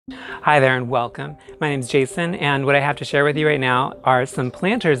Hi there and welcome. My name is Jason, and what I have to share with you right now are some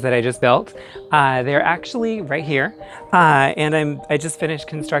planters that I just built. They're actually right here, and I just finished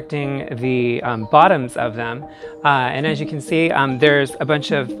constructing the bottoms of them. And as you can see, there's a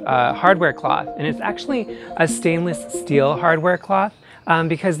bunch of hardware cloth, and it's actually a stainless steel hardware cloth.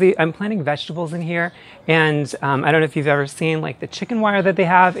 Because I'm planting vegetables in here, and I don't know if you've ever seen like the chicken wire that they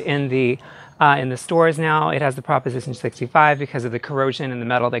have in the stores now. It has the Proposition 65 because of the corrosion and the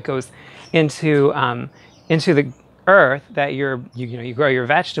metal that goes into the earth that you grow your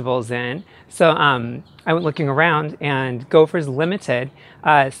vegetables in. So I went looking around, and Gopher's Limited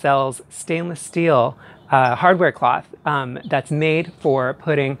sells stainless steel hardware cloth that's made for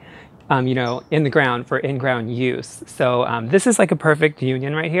putting in the ground for in-ground use. So this is like a perfect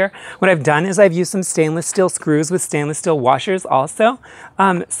union right here. What I've done is I've used some stainless steel screws with stainless steel washers also,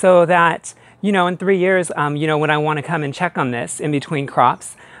 so that, in 3 years, when I want to come and check on this in between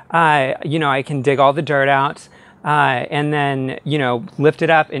crops, I can dig all the dirt out, and then, lift it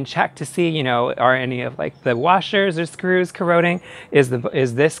up and check to see, are any of like the washers or screws corroding? Is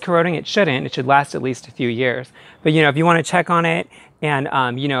this corroding? It shouldn't. It should last at least a few years. But, if you want to check on it, and,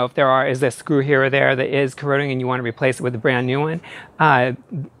 if is there a screw here or there that is corroding and you want to replace it with a brand new one,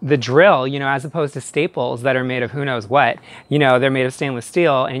 the drill, as opposed to staples that are made of who knows what, they're made of stainless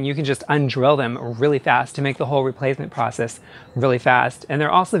steel, and you can just undrill them really fast to make the whole replacement process really fast. And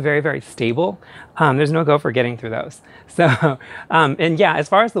they're also very, very stable. There's no Gopher getting through those. So, and yeah, as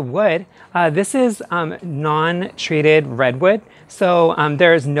far as the wood, this is non-treated redwood. So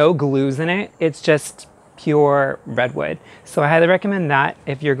there's no glues in it. It's just pure redwood. So I highly recommend that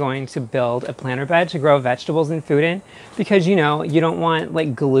if you're going to build a planter bed to grow vegetables and food in, because you don't want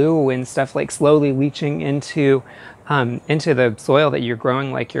like glue and stuff like slowly leaching into the soil that you're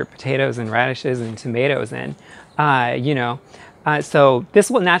growing like your potatoes and radishes and tomatoes in. So this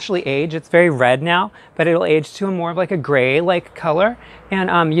will naturally age. It's very red now, but it'll age to a more of like a gray like color. And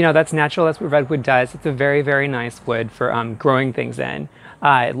that's natural. That's what redwood does. It's a very, very nice wood for growing things in.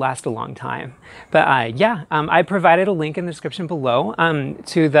 It lasts a long time. But yeah, I provided a link in the description below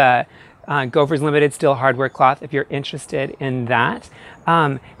to the Gopher's Limited steel hardware cloth if you're interested in that.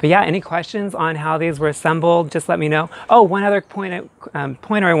 But yeah, any questions on how these were assembled, just let me know. Oh, one other pointer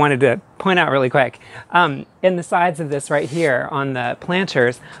I wanted to point out really quick. In the sides of this right here on the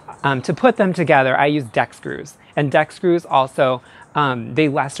planters, to put them together, I use deck screws. And deck screws also, they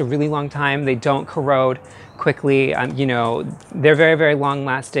last a really long time. They don't corrode quickly. They're very, very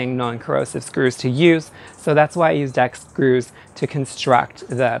long-lasting, non-corrosive screws to use. So that's why I use deck screws to construct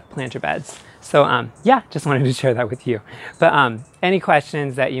the planter beds. So yeah, just wanted to share that with you. But any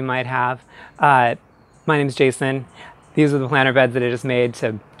questions that you might have, my name is Jason. These are the planter beds that I just made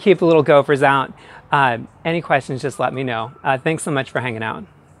to keep the little gophers out. Any questions, just let me know. Thanks so much for hanging out.